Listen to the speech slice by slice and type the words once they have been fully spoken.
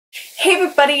Hey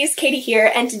everybody, it's Katie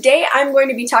here, and today I'm going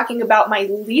to be talking about my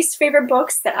least favorite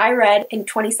books that I read in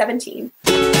 2017.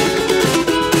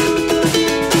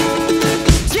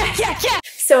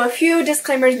 So a few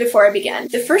disclaimers before I begin.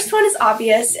 The first one is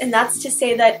obvious, and that's to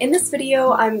say that in this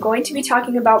video I'm going to be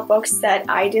talking about books that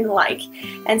I didn't like.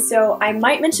 And so I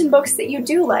might mention books that you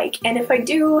do like, and if I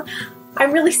do,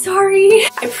 I'm really sorry.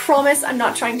 I promise I'm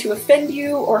not trying to offend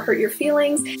you or hurt your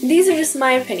feelings. These are just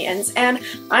my opinions, and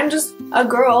I'm just a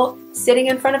girl sitting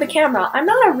in front of a camera. I'm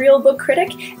not a real book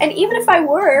critic, and even if I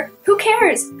were, who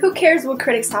cares? Who cares what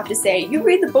critics have to say? You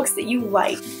read the books that you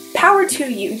like. Power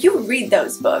to you. You read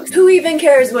those books. Who even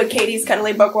cares what Katie's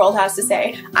Cuddly Book World has to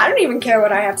say? I don't even care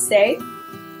what I have to say.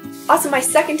 Also, my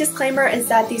second disclaimer is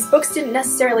that these books didn't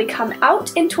necessarily come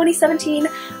out in 2017,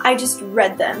 I just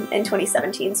read them in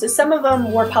 2017, so some of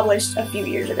them were published a few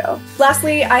years ago.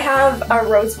 Lastly, I have a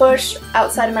rose bush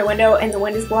outside of my window and the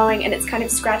wind is blowing and it's kind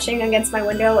of scratching against my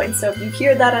window, and so if you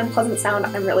hear that unpleasant sound,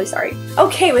 I'm really sorry.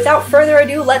 Okay, without further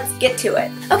ado, let's get to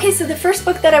it. Okay, so the first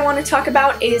book that I want to talk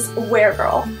about is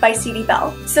Weregirl by C.D.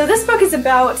 Bell. So this book is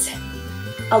about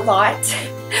a lot,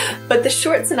 but the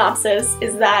short synopsis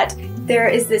is that there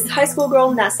is this high school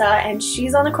girl, Nessa, and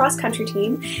she's on the cross-country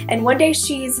team, and one day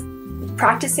she's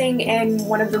practicing in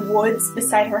one of the woods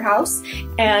beside her house,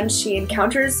 and she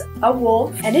encounters a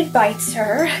wolf, and it bites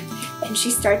her, and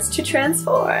she starts to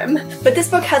transform. But this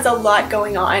book has a lot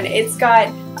going on. It's got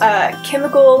a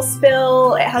chemical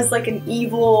spill, it has like an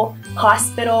evil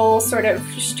hospital, sort of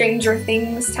Stranger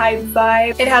Things type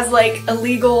vibe. It has like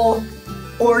illegal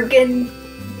organ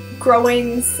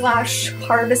growing /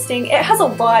 harvesting. It has a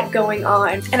lot going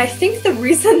on, and I think the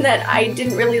reason that I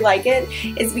didn't really like it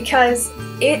is because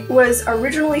it was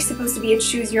originally supposed to be a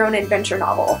choose your own adventure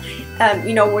novel.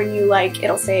 You know, when you like,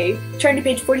 it'll say turn to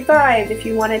page 45 if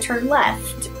you want to turn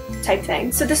left type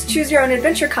thing. So this choose your own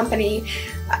adventure company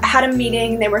had a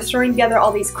meeting, they were throwing together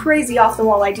all these crazy off the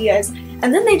wall ideas,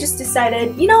 and then they just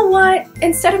decided, you know what,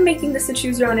 instead of making this a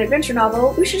choose your own adventure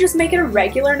novel, we should just make it a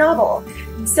regular novel.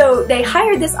 So they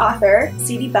hired this author,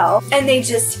 C.D. Bell, and they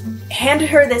just handed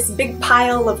her this big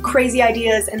pile of crazy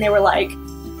ideas, and they were like,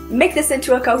 make this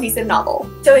into a cohesive novel.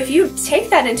 So if you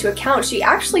take that into account, she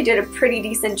actually did a pretty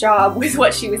decent job with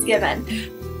what she was given.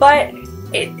 But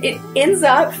it ends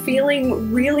up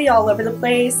feeling really all over the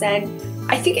place, and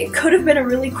I think it could have been a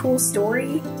really cool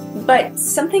story, but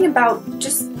something about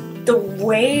just the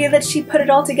way that she put it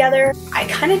all together, I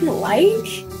kind of didn't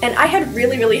like. And I had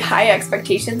really high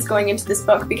expectations going into this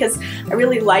book because I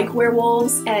really like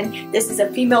werewolves, and this is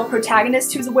a female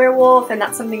protagonist who's a werewolf, and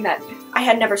that's something that I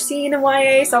had never seen in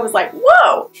YA, so I was like,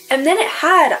 whoa! And then it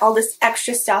had all this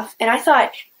extra stuff, and I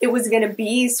thought it was gonna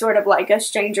be sort of like a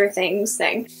Stranger Things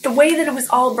thing. The way that it was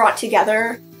all brought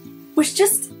together was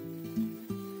just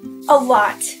a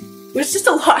lot. It was just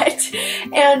a lot.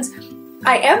 And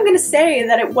I am gonna say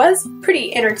that it was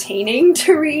pretty entertaining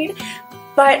to read,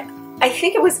 but I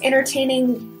think it was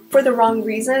entertaining for the wrong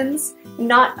reasons,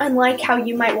 not unlike how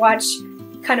you might watch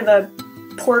kind of a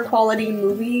poor quality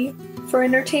movie for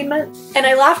entertainment. And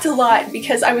I laughed a lot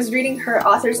because I was reading her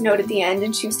author's note at the end,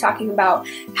 and she was talking about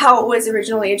how it was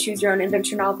originally a choose your own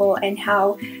adventure novel and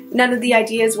how none of the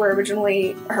ideas were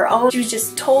originally her own. She was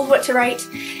just told what to write,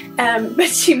 but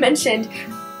she mentioned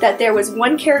that there was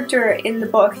one character in the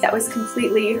book that was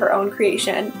completely her own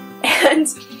creation, and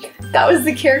that was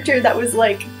the character that was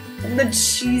like the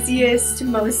cheesiest,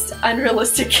 most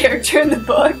unrealistic character in the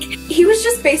book. He was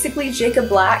just basically Jacob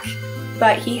Black,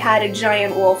 but he had a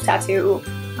giant wolf tattoo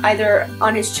either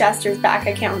on his chest or his back,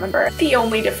 I can't remember. The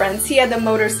only difference, he had the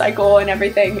motorcycle and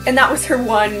everything, and that was her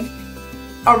one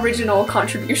original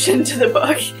contribution to the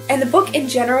book. And the book in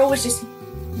general was just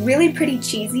really pretty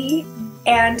cheesy,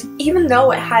 and even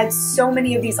though it had so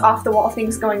many of these off-the-wall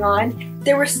things going on,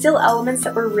 there were still elements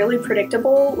that were really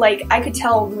predictable. Like, I could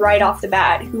tell right off the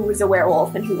bat who was a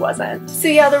werewolf and who wasn't. So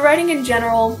yeah, the writing in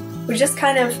general was just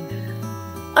kind of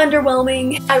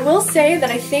underwhelming. I will say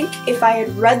that I think if I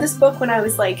had read this book when I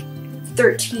was like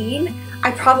 13,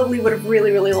 I probably would have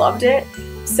really loved it.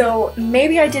 So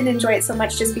maybe I didn't enjoy it so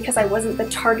much just because I wasn't the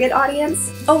target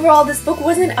audience. Overall, this book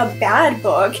wasn't a bad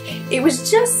book, it was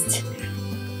just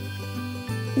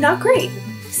not great.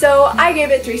 So I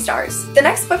gave it 3 stars. The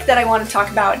next book that I want to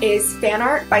talk about is Fan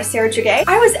Art by Sarah Chagay.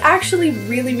 I was actually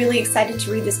really excited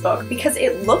to read this book because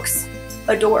it looks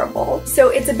adorable. So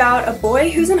it's about a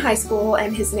boy who's in high school,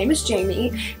 and his name is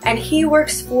Jamie, and he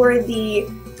works for the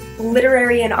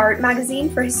literary and art magazine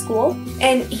for his school,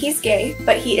 and he's gay,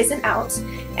 but he isn't out,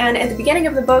 and at the beginning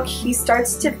of the book he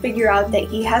starts to figure out that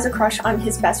he has a crush on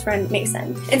his best friend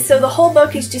Mason. And so the whole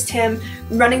book is just him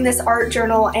running this art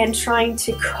journal and trying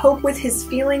to cope with his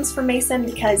feelings for Mason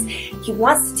because he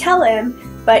wants to tell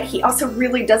him, but he also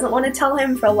really doesn't want to tell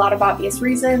him for a lot of obvious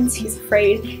reasons. He's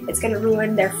afraid it's going to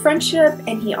ruin their friendship,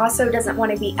 and he also doesn't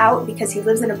want to be out because he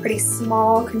lives in a pretty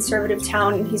small conservative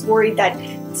town, and he's worried that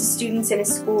the students in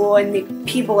his school and the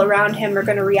people around him are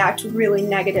going to react really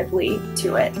negatively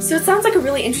to it. So it sounds like a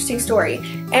really interesting story,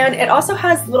 and it also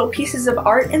has little pieces of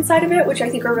art inside of it which I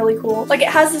think are really cool. Like, it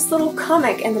has this little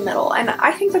comic in the middle, and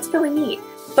I think that's really neat.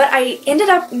 But I ended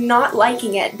up not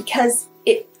liking it because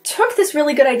it took this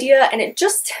really good idea and it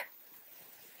just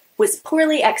was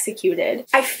poorly executed.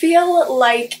 I feel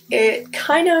like it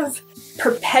kind of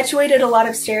perpetuated a lot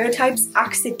of stereotypes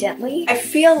accidentally. I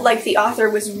feel like the author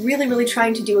was really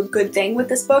trying to do a good thing with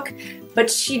this book,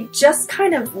 but she just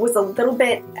kind of was a little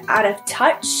bit out of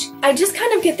touch. I just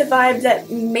kind of get the vibe that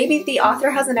maybe the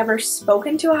author hasn't ever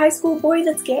spoken to a high school boy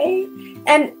that's gay.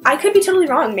 And I could be totally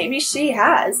wrong, maybe she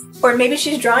has. Or maybe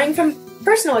she's drawing from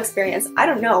personal experience, I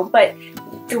don't know, but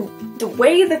the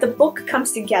way that the book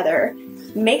comes together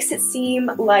makes it seem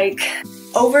like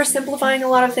oversimplifying a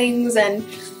lot of things and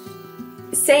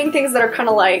saying things that are kind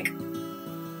of like,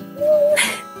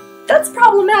 that's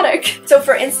problematic. So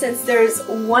for instance, there's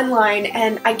one line,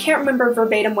 and I can't remember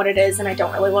verbatim what it is, and I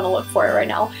don't really want to look for it right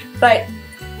now, but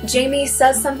Jamie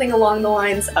says something along the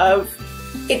lines of,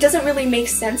 it doesn't really make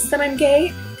sense that I'm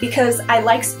gay because I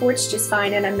like sports just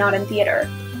fine and I'm not in theater.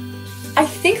 I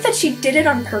think that she did it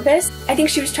on purpose. I think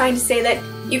she was trying to say that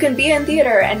you can be in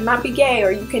theater and not be gay,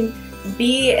 or you can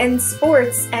be in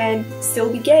sports and still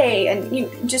be gay, and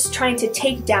you just trying to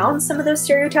take down some of those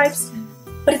stereotypes.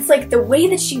 But it's like the way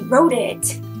that she wrote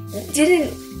it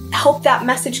didn't help that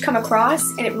message come across,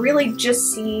 and it really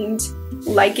just seemed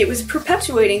like it was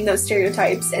perpetuating those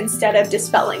stereotypes instead of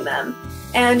dispelling them.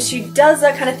 And she does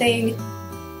that kind of thing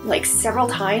like several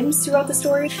times throughout the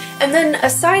story. And then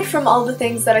aside from all the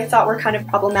things that I thought were kind of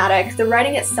problematic, the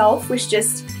writing itself was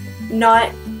just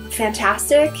not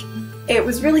fantastic. It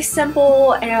was really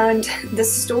simple, and the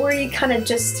story kind of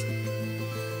just,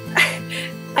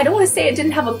 I don't want to say it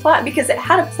didn't have a plot because it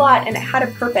had a plot and it had a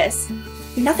purpose.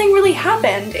 Nothing really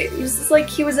happened. It was just like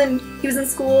he was in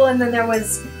school, and then there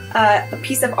was a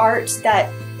piece of art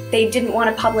that they didn't want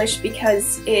to publish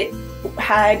because it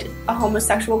had a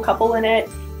homosexual couple in it,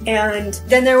 and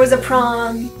then there was a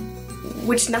prom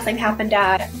which nothing happened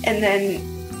at, and then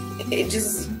it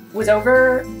just was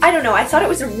over. I don't know, I thought it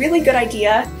was a really good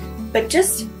idea, but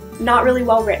just not really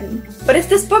well written. But if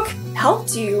this book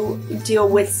helped you deal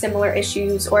with similar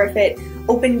issues, or if it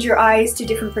opened your eyes to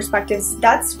different perspectives,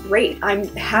 that's great. I'm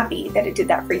happy that it did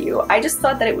that for you. I just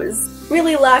thought that it was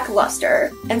really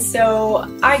lackluster, and so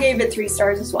I gave it 3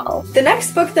 stars as well. The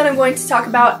next book that I'm going to talk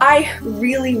about, I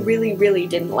really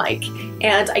didn't like,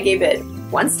 and I gave it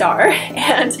 1 star,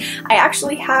 and I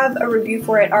actually have a review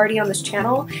for it already on this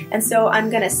channel, and so I'm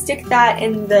gonna stick that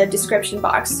in the description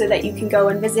box so that you can go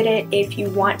and visit it if you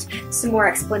want some more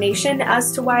explanation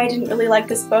as to why I didn't really like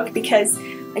this book, because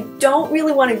I don't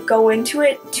really want to go into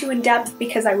it too in depth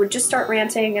because I would just start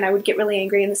ranting and I would get really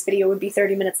angry and this video would be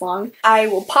 30 minutes long. I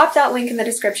will pop that link in the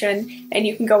description and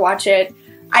you can go watch it.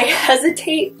 I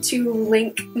hesitate to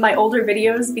link my older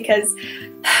videos because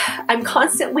I'm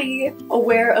constantly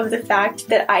aware of the fact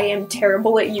that I am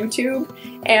terrible at YouTube,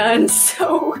 and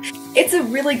so it's a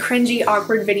really cringy,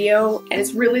 awkward video, and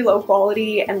it's really low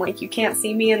quality, and like you can't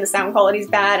see me and the sound quality is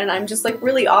bad, and I'm just like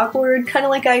really awkward, kind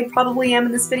of like I probably am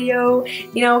in this video,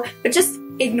 you know, but just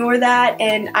ignore that,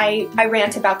 and I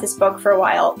rant about this book for a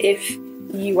while if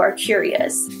you are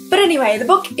curious. But anyway, the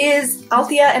book is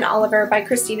Althea and Oliver by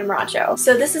Christina Moracho.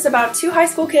 So this is about 2 high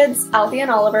school kids, Althea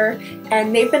and Oliver,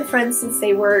 and they've been friends since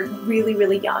they were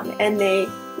really young, and they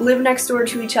live next door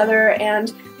to each other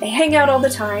and they hang out all the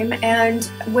time, and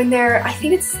when they're, I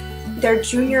think it's their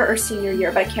junior or senior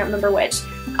year, but I can't remember which,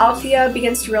 Althea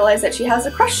begins to realize that she has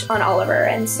a crush on Oliver,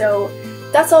 and so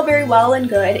that's all very well and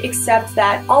good, except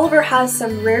that Oliver has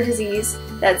some rare disease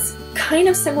that's kind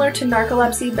of similar to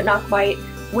narcolepsy, but not quite,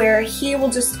 where he will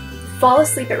just fall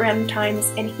asleep at random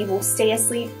times and he will stay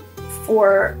asleep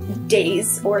for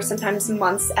days or sometimes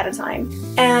months at a time.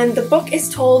 And the book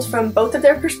is told from both of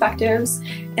their perspectives,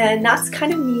 and that's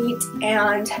kind of neat,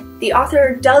 and the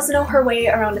author does know her way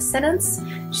around a sentence.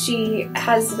 She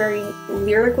has very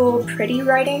lyrical, pretty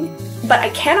writing, but I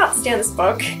cannot stand this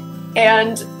book,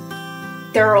 and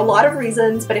there are a lot of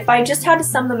reasons, but if I just had to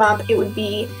sum them up, it would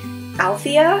be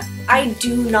Althea. I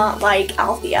do not like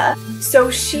Althea. So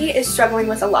she is struggling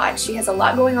with a lot. She has a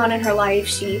lot going on in her life.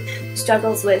 She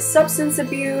struggles with substance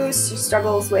abuse, she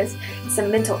struggles with some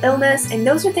mental illness, and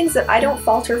those are things that I don't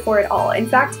fault her for at all. In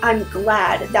fact, I'm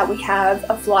glad that we have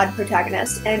a flawed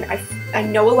protagonist, and I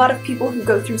know a lot of people who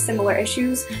go through similar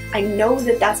issues. I know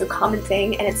that that's a common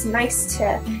thing, and it's nice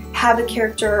to have a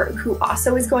character who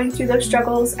also is going through those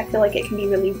struggles. I feel like it can be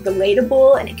really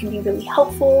relatable and it can be really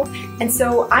helpful, and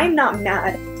so I'm not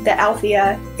mad that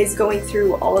Althea is going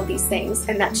through all of these things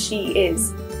and that she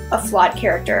is a flawed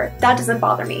character. That doesn't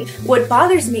bother me. What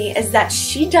bothers me is that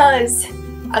she does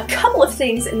a couple of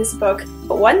things in this book,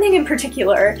 but one thing in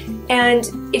particular, and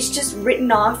it's just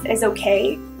written off as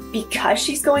okay because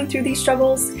she's going through these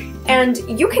struggles. And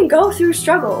you can go through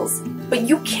struggles, but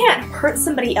you can't hurt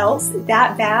somebody else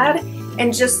that bad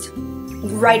and just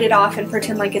write it off and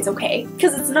pretend like it's okay,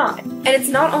 because it's not. And it's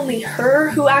not only her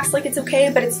who acts like it's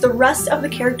okay, but it's the rest of the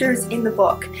characters in the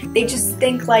book. They just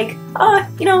think like,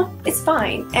 you know, it's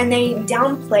fine, and they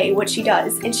downplay what she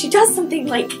does, and she does something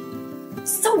like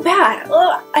so bad.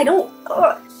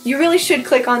 You really should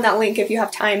click on that link if you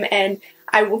have time, and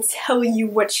I will tell you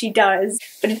what she does,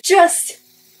 but it just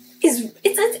is,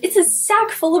 it's a sack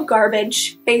full of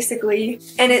garbage, basically,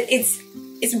 and it's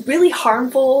really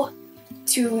harmful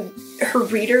to her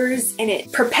readers, and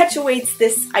it perpetuates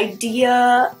this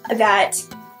idea that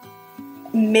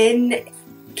men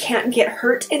can't get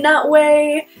hurt in that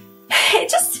way. It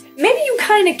just, maybe you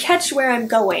kind of catch where I'm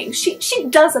going. She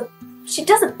does a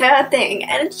bad thing,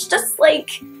 and it's just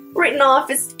like written off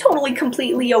as totally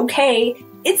completely okay.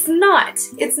 It's not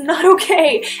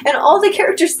okay, and all the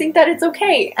characters think that it's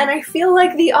okay, and I feel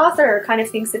like the author kind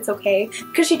of thinks it's okay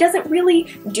because she doesn't really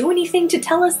do anything to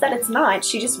tell us that it's not.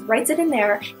 She just writes it in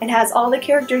there and has all the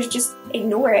characters just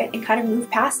ignore it and kind of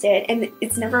move past it, and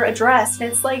it's never addressed,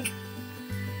 and it's like,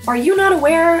 are you not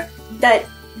aware that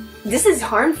this is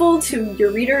harmful to your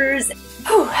readers?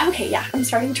 Oh, okay, yeah, I'm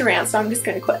starting to rant, so I'm just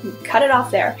gonna cut it off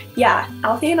there. Yeah,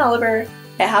 Althea and Oliver,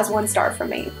 it has 1 star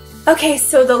from me. Okay,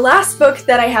 so the last book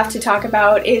that I have to talk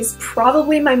about is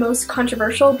probably my most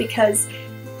controversial because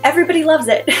everybody loves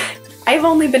it. I've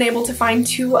only been able to find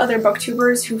 2 other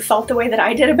booktubers who felt the way that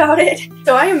I did about it,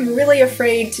 so I am really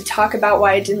afraid to talk about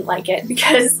why I didn't like it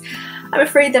because I'm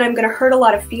afraid that I'm gonna hurt a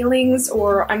lot of feelings,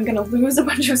 or I'm gonna lose a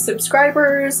bunch of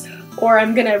subscribers, or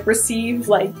I'm gonna receive,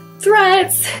 like,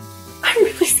 threats. I'm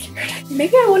really scared.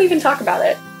 Maybe I won't even talk about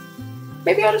it.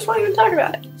 Maybe I just won't even talk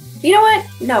about it. You know what?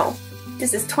 No.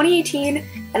 This is 2018,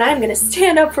 and I'm gonna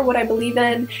stand up for what I believe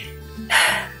in.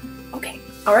 Okay,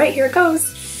 alright, here it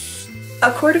goes.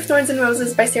 A Court of Thorns and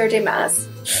Roses by Sarah J. Maas.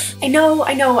 I know,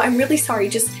 I'm really sorry,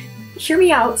 just hear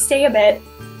me out, stay a bit.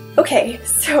 Okay,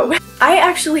 so I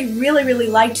actually really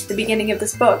liked the beginning of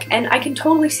this book, and I can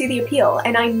totally see the appeal,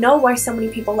 and I know why so many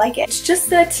people like it. It's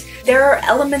just that there are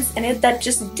elements in it that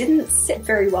just didn't sit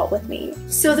very well with me.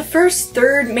 So the first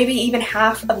third, maybe even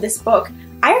half of this book,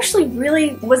 I actually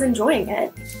really was enjoying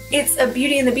it. It's a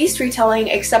Beauty and the Beast retelling,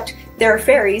 except there are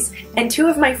fairies, and 2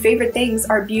 of my favorite things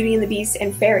are Beauty and the Beast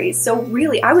and fairies, so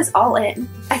really, I was all in.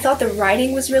 I thought the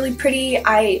writing was really pretty,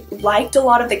 I liked a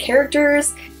lot of the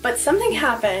characters, but something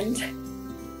happened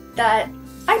that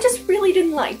I just really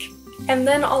didn't like. And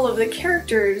then all of the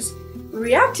characters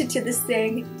reacted to this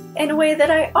thing in a way that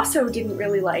I also didn't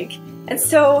really like. And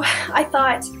so I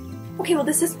thought, okay, well,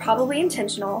 this is probably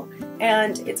intentional,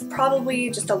 and it's probably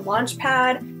just a launch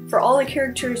pad for all the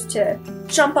characters to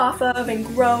jump off of and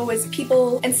grow as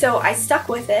people. And so I stuck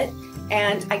with it,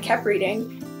 and I kept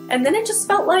reading, and then it just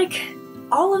felt like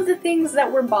all of the things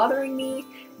that were bothering me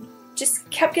just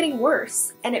kept getting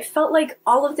worse, and it felt like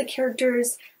all of the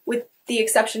characters, with the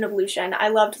exception of Lucian — I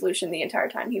loved Lucian the entire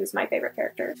time, he was my favorite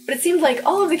character — but it seemed like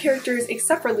all of the characters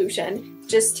except for Lucian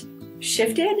just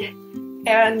shifted,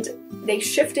 and they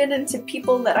shifted into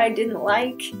people that I didn't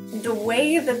like. The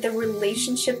way that the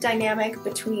relationship dynamic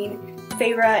between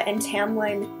Feyre and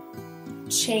Tamlin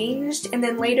changed, and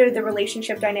then later the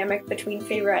relationship dynamic between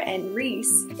Feyre and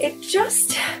Rhys, it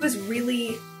just was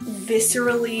really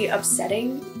viscerally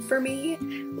upsetting for me.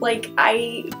 Like,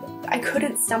 I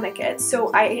couldn't stomach it,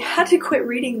 so I had to quit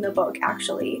reading the book,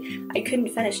 actually. I couldn't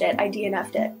finish it, I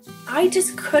DNF'd it. I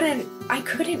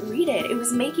couldn't read it. It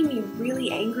was making me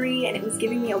really angry, and it was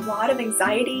giving me a lot of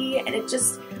anxiety, and it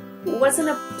just wasn't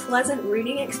a pleasant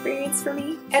reading experience for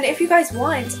me. And if you guys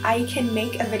want, I can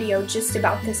make a video just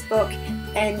about this book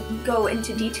and go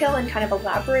into detail and kind of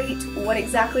elaborate what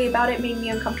exactly about it made me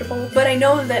uncomfortable. But I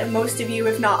know that most of you,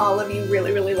 if not all of you,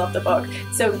 really love the book,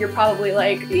 so you're probably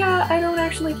like, yeah, I don't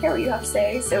actually care what you have to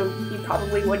say, so you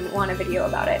probably wouldn't want a video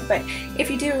about it. But if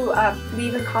you do,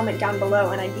 leave a comment down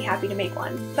below and I'd be happy to make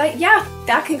one. But yeah,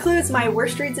 that concludes my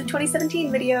Worst Reads of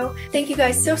 2017 video. Thank you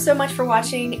guys so much for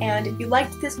watching, and if you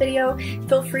liked this video,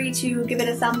 feel free to give it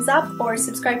a thumbs up or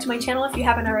subscribe to my channel if you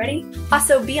haven't already.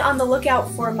 Also, be on the lookout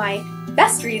for my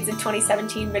Best Reads of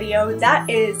 2017 video. That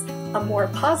is a more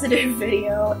positive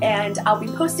video, and I'll be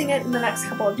posting it in the next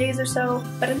couple of days or so.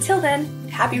 But until then,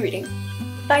 happy reading.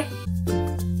 Bye!